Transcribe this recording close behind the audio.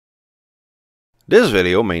This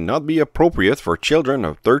video may not be appropriate for children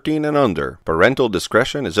of 13 and under. Parental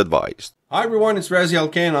discretion is advised. Hi everyone, it's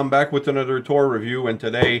Raziel Kane. I'm back with another tour review, and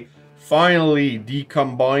today, finally, the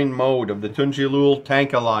combined mode of the Tunjilool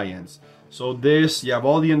Tank Alliance. So this, you have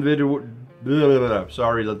all the individual...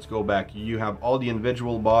 Sorry, let's go back. You have all the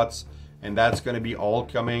individual bots, and that's going to be all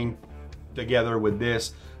coming together with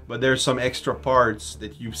this. But there's some extra parts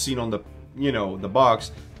that you've seen on the, the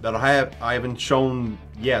box that I haven't shown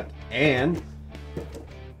yet, and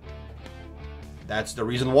that's the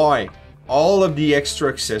reason why. All of the extra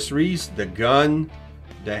accessories, the gun,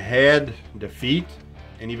 the head, the feet,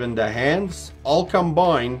 and even the hands, all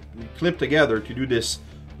combined, clipped together to do this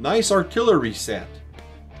nice artillery set.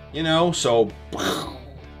 So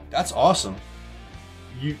that's awesome.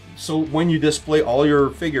 So when you display all your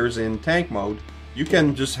figures in tank mode, you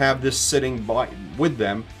can just have this sitting with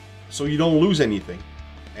them, so you don't lose anything.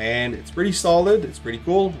 And it's pretty solid, it's pretty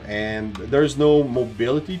cool, and there's no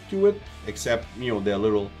mobility to it, except the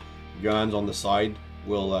little guns on the side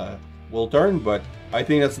will turn, but I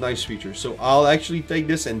think that's a nice feature. So I'll actually take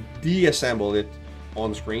this and deassemble it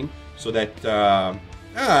on screen, so that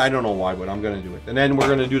I don't know why, but I'm gonna do it. And then we're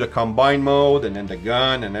gonna do the combine mode, and then the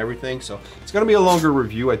gun and everything. So it's gonna be a longer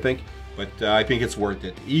review, I think, but I think it's worth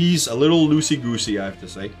it. He's a little loosey-goosey, I have to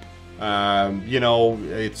say.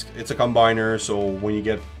 It's a combiner, so when you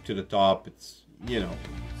get to the top,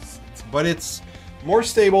 but it's more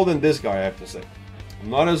stable than this guy, I have to say. I'm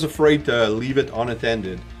not as afraid to leave it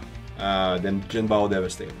unattended than Jinbao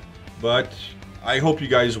Devastator, but I hope you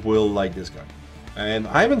guys will like this guy. And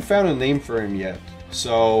I haven't found a name for him yet,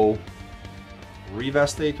 so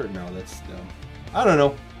Revastator? No, that's I don't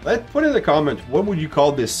know. Put in the comments, what would you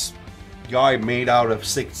call this guy made out of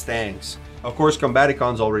 6 tanks? Of course,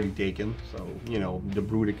 Combaticon's already taken, so, the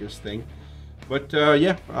Bruticus thing. But,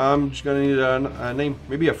 yeah, I'm just gonna need a name.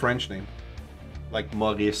 Maybe a French name. Like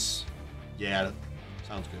Maurice. Yeah, that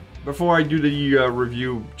sounds good. Before I do the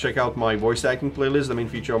review, check out my voice acting playlist, the main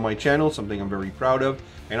feature of my channel, something I'm very proud of.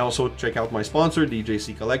 And also check out my sponsor,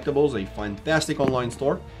 DJC Collectibles, a fantastic online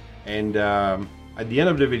store. And at the end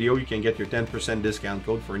of the video, you can get your 10% discount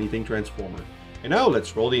code for anything Transformer. And now,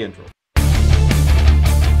 let's roll the intro.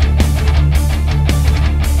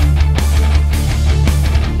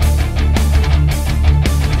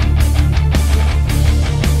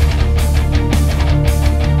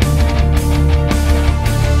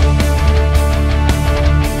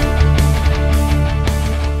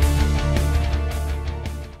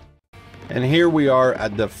 And here we are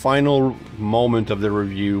at the final moment of the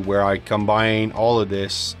review where I combine all of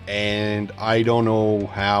this, and I don't know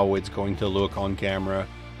how it's going to look on camera.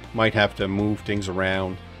 Might have to move things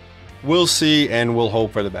around. We'll see, and we'll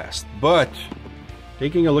hope for the best. But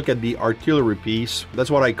taking a look at the artillery piece, that's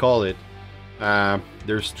what I call it.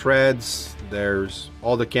 There's treads, there's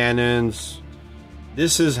all the cannons.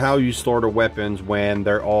 This is how you store the weapons when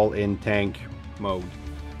they're all in tank mode.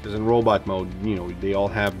 Because in robot mode, they all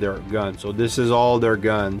have their guns. So this is all their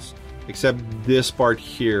guns, except this part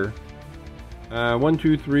here. 1,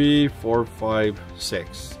 2, 3, 4, 5,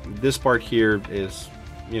 6. This part here is,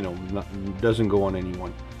 doesn't go on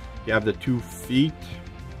anyone. You have the 2 feet,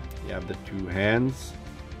 you have the 2 hands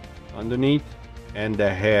underneath, and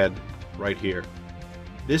the head right here.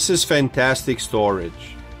 This is fantastic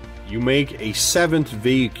storage. You make a 7th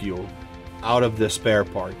vehicle out of the spare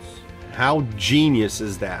parts. How genius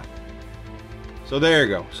is that? So there you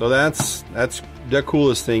go. So that's the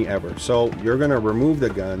coolest thing ever. So you're gonna remove the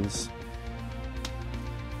guns,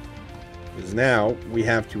 because now we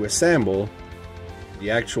have to assemble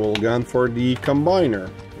the actual gun for the combiner,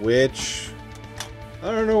 which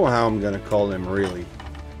I don't know how I'm gonna call him really.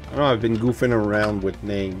 I don't know, I've been goofing around with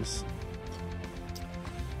names,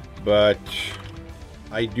 but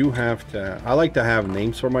I like to have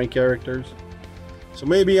names for my characters. So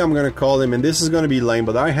maybe I'm gonna call him, and this is gonna be lame,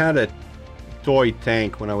 but I had a toy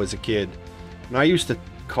tank when I was a kid, and I used to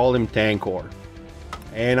call him Tankor.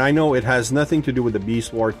 And I know it has nothing to do with the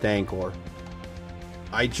Beast War Tankor.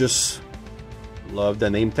 I just love the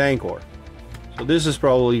name Tankor. So this is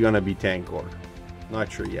probably gonna be Tankor.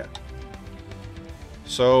 Not sure yet.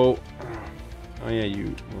 So, oh yeah,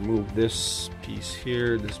 you remove this piece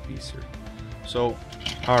here, this piece here. So,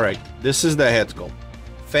 alright, this is the head sculpt.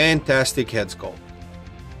 Fantastic head sculpt.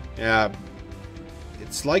 Yeah,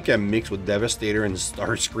 it's like a mix with Devastator and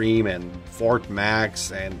Starscream and Fort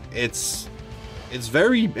Max, and it's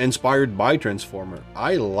very inspired by Transformer.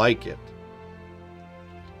 I like it.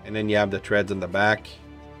 And then you have the treads in the back,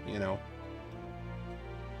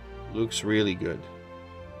 looks really good.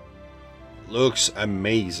 Looks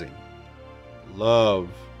amazing. Love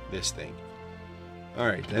this thing.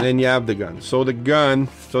 Alright, and then you have the gun. So the gun,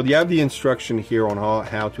 so you have the instruction here on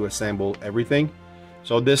how to assemble everything.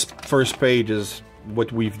 So this first page is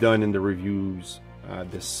what we've done in the reviews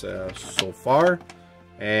so far.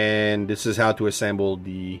 And this is how to assemble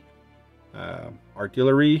the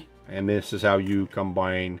artillery. And this is how you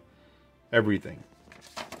combine everything.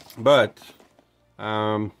 But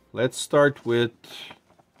let's start with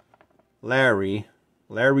Larry.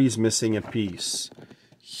 Larry's missing a piece.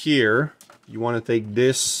 Here, you want to take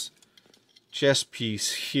this chest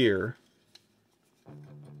piece here,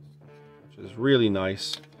 which is really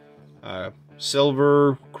nice.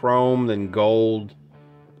 Silver, chrome, and gold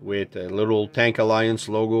with a little Tank Alliance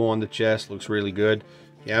logo on the chest. Looks really good.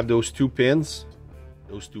 You have those two pins,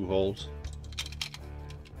 those two holes.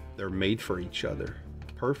 They're made for each other.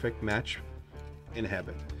 Perfect match in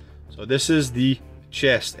heaven. So this is the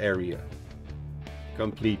chest area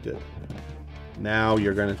completed. Now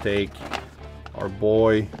you're gonna take our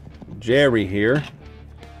boy Jerry here,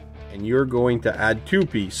 and you're going to add two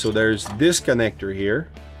pieces. So there's this connector here,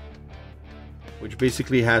 which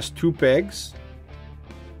basically has two pegs.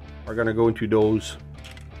 Are gonna go into those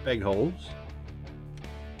peg holes,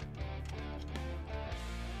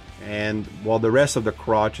 and while the rest of the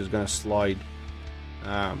crotch is gonna slide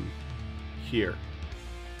here.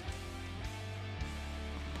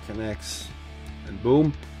 Connects, and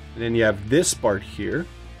boom. And then you have this part here,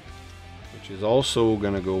 which is also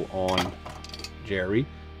gonna go on Jerry.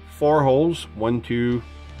 4 holes, 1, 2,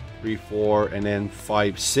 3, 4, and then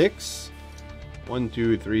 5, 6. 1,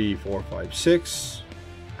 2, 3, 4, 5, 6.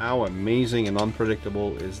 How amazing and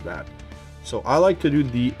unpredictable is that? So I like to do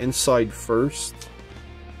the inside first,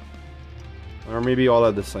 or maybe all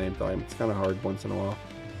at the same time. It's kind of hard once in a while.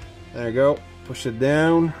 There you go. Push it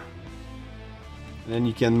down. And then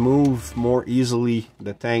you can move more easily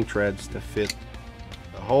the tank treads to fit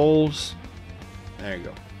the holes. There you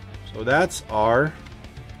go. So that's our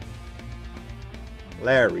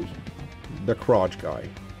Larry, the crotch guy.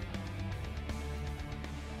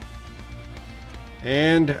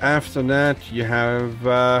 And after that you have,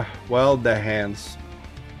 well, the hands.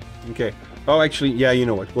 Okay. Oh, actually, yeah, you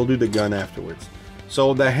know what? We'll do the gun afterwards.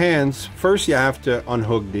 So the hands, first you have to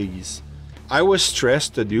unhook these. I was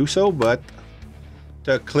stressed to do so, but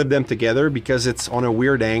to clip them together because it's on a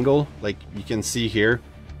weird angle, like you can see here.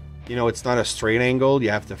 You know, it's not a straight angle. You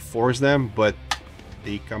have to force them, but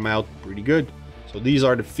they come out pretty good. So these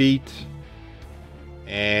are the feet,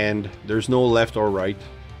 and there's no left or right,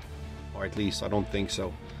 or at least I don't think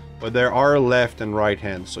so. But there are left and right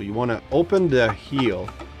hands. So you want to open the heel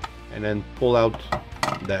and then pull out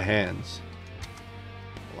the hands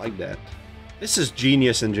like that. This is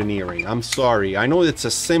genius engineering. I'm sorry. I know it's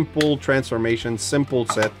a simple transformation, simple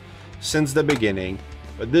set since the beginning,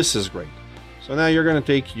 but this is great. So now you're going to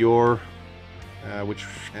take your, which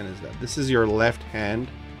hand is that? This is your left hand.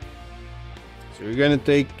 So you're going to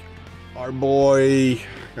take our boy,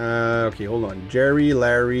 okay, hold on. Jerry,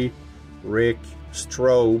 Larry, Rick,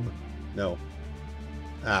 Strobe. No.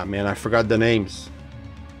 Ah, man, I forgot the names.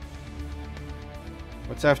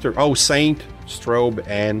 What's after? Oh, Saint, Strobe,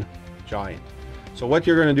 and Giant. So what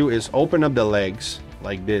you're going to do is open up the legs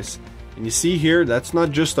like this. And you see here, that's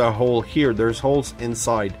not just a hole here. There's holes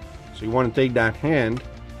inside. So you want to take that hand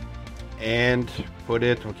and put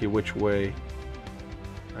it, okay, which way?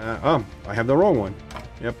 Oh, I have the wrong one.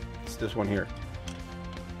 Yep, it's this one here.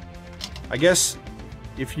 I guess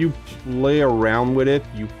if you play around with it,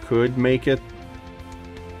 you could make it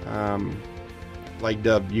like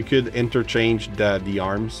you could interchange the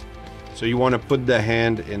arms. So you want to put the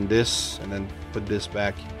hand in this and then put this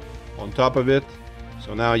back on top of it.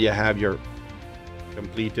 So now you have your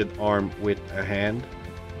completed arm with a hand.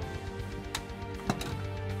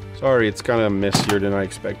 Sorry, it's kind of messier than I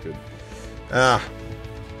expected.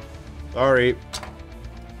 Sorry.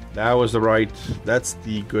 That's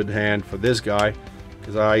the good hand for this guy,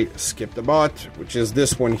 because I skipped the bot, which is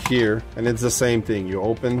this one here, and it's the same thing. You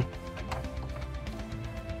open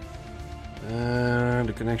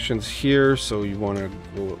the connections here, so you want to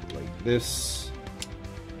go like this.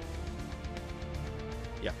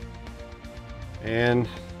 Yeah. And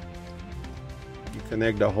you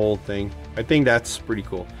connect the whole thing. I think that's pretty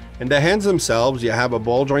cool. And the hands themselves, you have a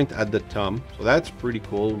ball joint at the thumb, so that's pretty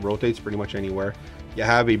cool. Rotates pretty much anywhere. You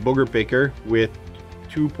have a booger picker with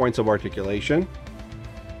 2 points of articulation,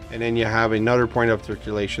 and then you have another point of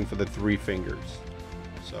articulation for the 3 fingers.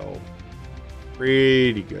 So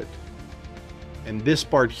pretty good. And this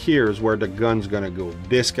part here is where the gun's gonna go,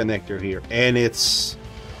 this connector here, and it's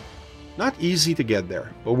not easy to get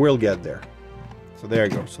there, but we'll get there. So there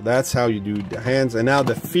you go. So that's how you do the hands. And now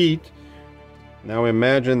the feet, Now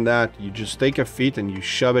imagine that you just take a feet and you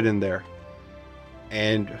shove it in there.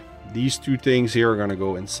 And these two things here are gonna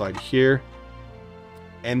go inside here.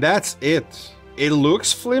 And that's it. It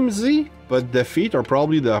looks flimsy, but the feet are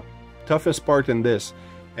probably the toughest part in this.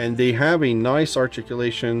 And they have a nice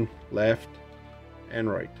articulation left and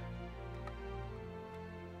right.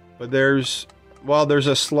 But there's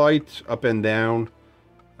a slight up and down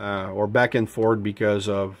or back and forth because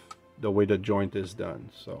of the way the joint is done.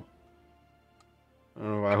 So I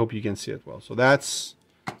don't know, I hope you can see it well. So that's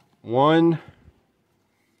one.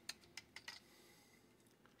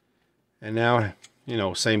 And now, you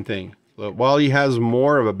know, same thing. While he has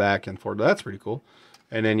more of a back and forth, that's pretty cool.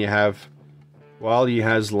 And then you have, while he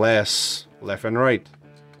has less left and right.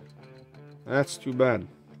 That's too bad.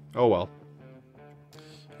 Oh well.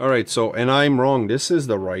 Alright, so, and I'm wrong. This is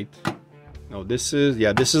the right. No, this is,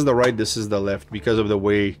 yeah, this is the right, this is the left because of the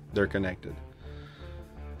way they're connected.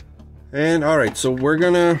 And alright, so we're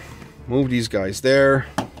gonna move these guys there.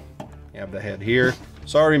 You have the head here.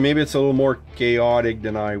 Sorry, maybe it's a little more chaotic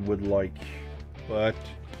than I would like, but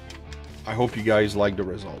I hope you guys like the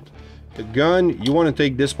result. The gun, you want to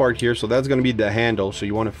take this part here, so that's going to be the handle. So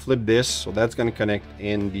you want to flip this, so that's going to connect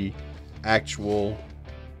in the actual,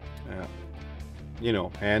 you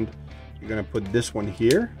know, hand. You're going to put this one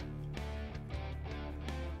here.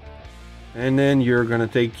 And then you're going to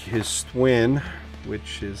take his twin,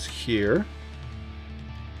 which is here.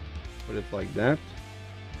 Put it like that.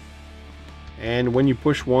 And when you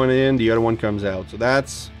push one in, the other one comes out. So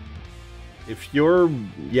that's, if you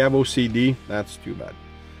have OCD, that's too bad.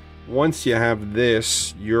 Once you have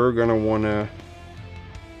this, you're gonna wanna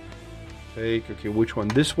take, okay, which one?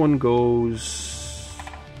 This one goes,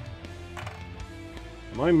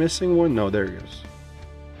 am I missing one? No, there it goes.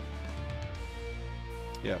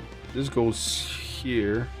 Yeah, this goes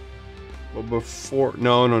here. But before,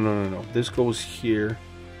 no. This goes here.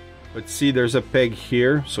 But see, there's a peg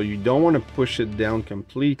here, so you don't want to push it down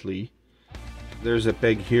completely. There's a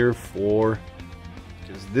peg here for,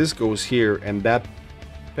 because this goes here, and that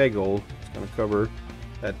peg hole is going to cover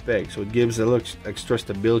that peg. So it gives a little extra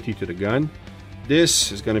stability to the gun.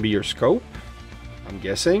 This is going to be your scope, I'm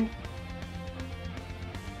guessing.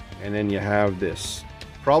 And then you have this.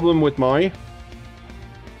 Problem with my,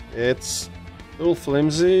 it's a little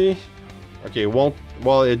flimsy. Okay, it won't,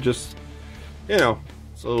 well, it just, you know,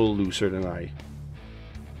 it's a little looser than I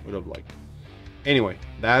would have liked. Anyway,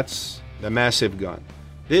 that's the massive gun.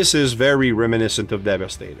 This is very reminiscent of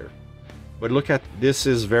Devastator. But look at, this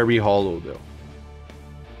is very hollow though.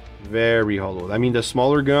 Very hollow. I mean, the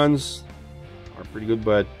smaller guns are pretty good,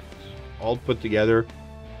 but all put together,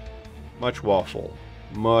 much waffle.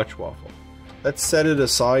 Much waffle. Let's set it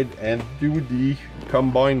aside and do the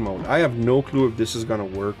combine mode. I have no clue if this is gonna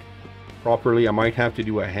work properly. I might have to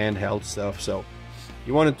do a handheld stuff, so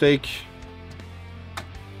you want to take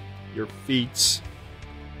your feet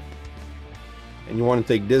and you want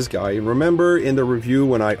to take this guy. Remember in the review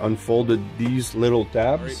when I unfolded these little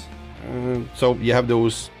tabs? So you have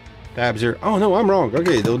those tabs here. Oh no, I'm wrong.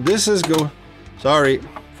 Okay, so this is sorry,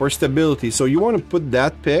 for stability. So you want to put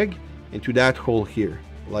that peg into that hole here,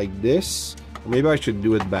 like this. Or maybe I should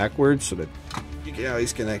do it backwards so that you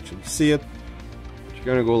guys can actually see it. You're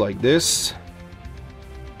gonna go like this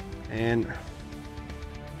and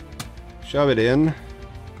shove it in,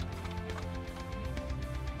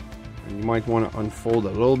 and you might want to unfold a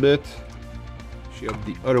little bit, shove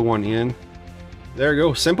the other one in. There you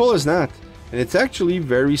go, simple as that. And it's actually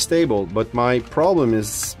very stable, but my problem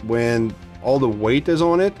is when all the weight is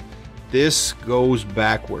on it, this goes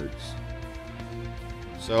backwards.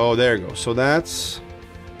 So there you go. So that's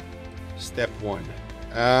step one.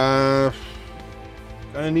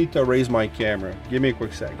 Gonna need to raise my camera. Give me a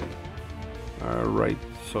quick second. All right.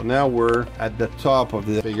 So now we're at the top of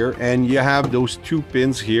the figure, and you have those two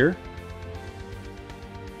pins here.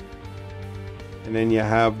 And then you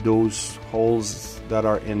have those holes that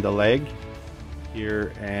are in the leg,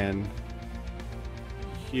 here and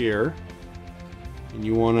here. And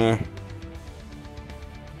you want to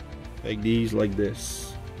take these like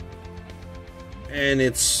this. And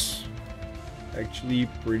it's actually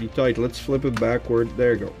pretty tight. Let's flip it backward.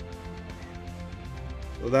 There you go.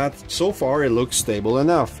 So that, so far it looks stable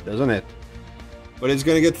enough, doesn't it? But it's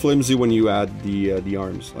gonna get flimsy when you add the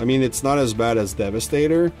arms. I mean, it's not as bad as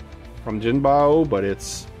Devastator from Jinbao, but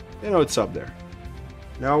it's, you know, it's up there.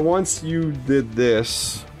 Now once you did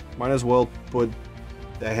this, might as well put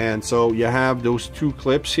the hand. So you have those two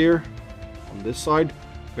clips here on this side.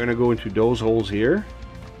 You're gonna go into those holes here.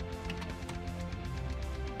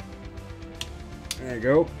 There you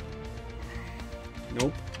go.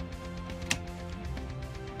 Nope.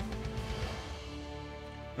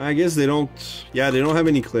 I guess they don't, yeah, they don't have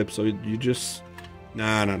any clips, so you just,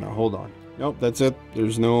 no, hold on. Nope, that's it.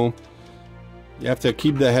 There's no, you have to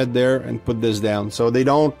keep the head there and put this down. So they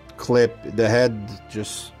don't clip, the head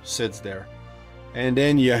just sits there. And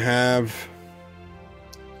then you have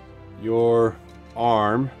your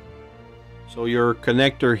arm. So your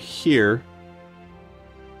connector here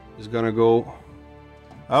is gonna go,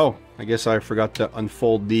 oh, I guess I forgot to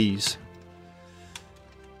unfold these.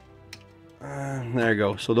 There you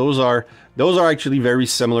go. So those are actually very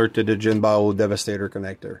similar to the Jinbao Devastator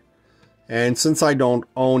connector. And since I don't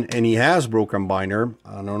own any Hasbro combiner,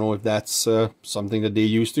 I don't know if that's something that they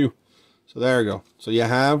use too. So there you go. So you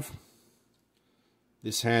have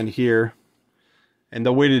this hand here, and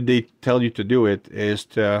the way that they tell you to do it is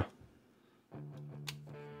to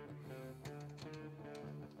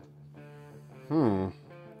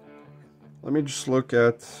let me just look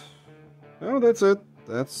at, oh, that's it.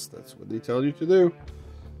 That's what they tell you to do.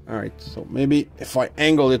 All right, so maybe if I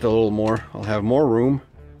angle it a little more, I'll have more room.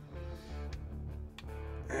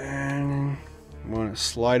 And I'm gonna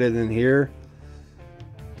slide it in here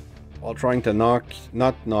while trying to not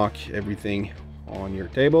knock everything on your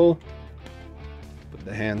table. Put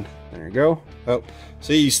the hand, there you go. Oh,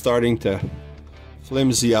 see, he's starting to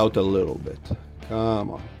flimsy out a little bit. Come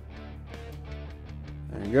on.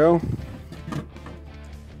 There you go.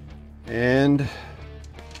 And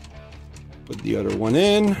put the other one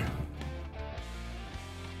in.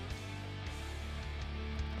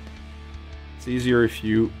 It's easier if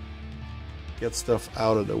you get stuff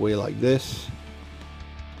out of the way like this.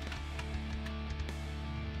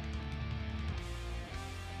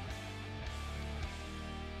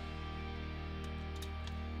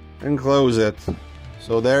 And close it.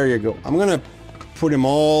 So there you go. I'm gonna put him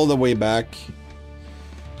all the way back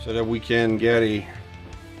so that we can get a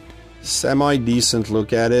semi-decent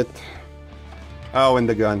look at it. Oh, and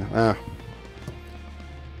the gun.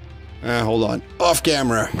 Hold on. Off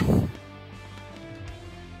camera.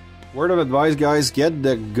 Word of advice, guys, get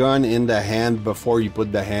the gun in the hand before you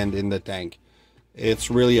put the hand in the tank. It's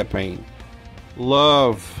really a pain.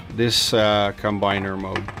 Love this combiner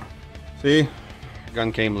mode. See?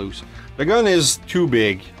 Gun came loose. The gun is too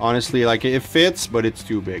big, honestly. Like, it fits, but it's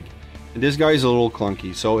too big. And this guy is a little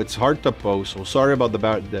clunky, so it's hard to pose. So sorry about the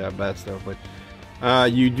bad stuff,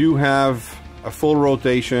 but you do have a full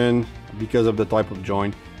rotation because of the type of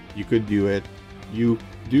joint. You could do it. You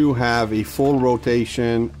do have a full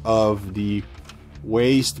rotation of the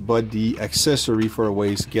waist, but the accessory for a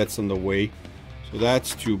waist gets in the way, so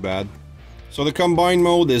that's too bad. So the combine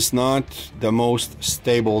mode is not the most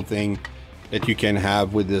stable thing that you can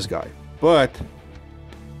have with this guy, but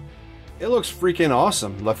it looks freaking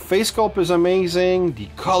awesome. The face sculpt is amazing, the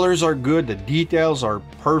colors are good, the details are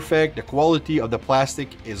perfect, the quality of the plastic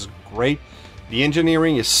is great, the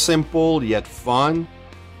engineering is simple yet fun.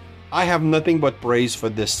 I have nothing but praise for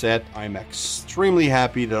this set. I'm extremely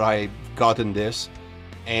happy that I've gotten this,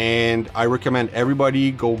 and I recommend everybody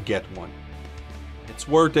go get one. It's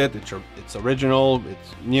worth it. It's original.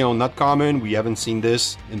 It's, you know, not common. We haven't seen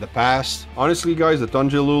this in the past. Honestly, guys, the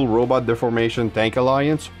Tunjilool Robot Deformation Tank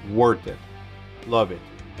Alliance, worth it. Love it.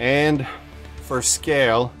 And for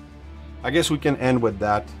scale, I guess we can end with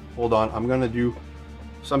that. Hold on, I'm gonna do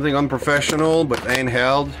something unprofessional but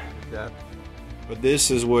handheld. That. But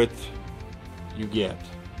this is what you get.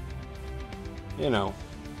 You know,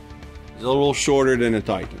 he's a little shorter than a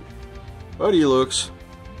Titan, but he looks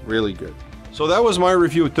really good. So that was my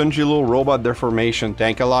review of Tunjilool Robot Deformation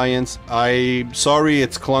Tank Alliance. I'm sorry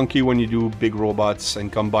it's clunky when you do big robots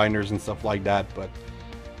and combiners and stuff like that, but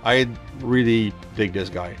I really dig this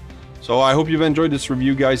guy. So I hope you've enjoyed this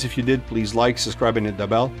review, guys. If you did, please like, subscribe, and hit the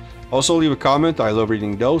bell. Also leave a comment. I love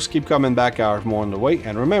reading those. Keep coming back, I have more on the way.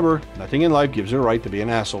 And remember, nothing in life gives you a right to be an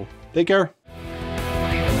asshole. Take care.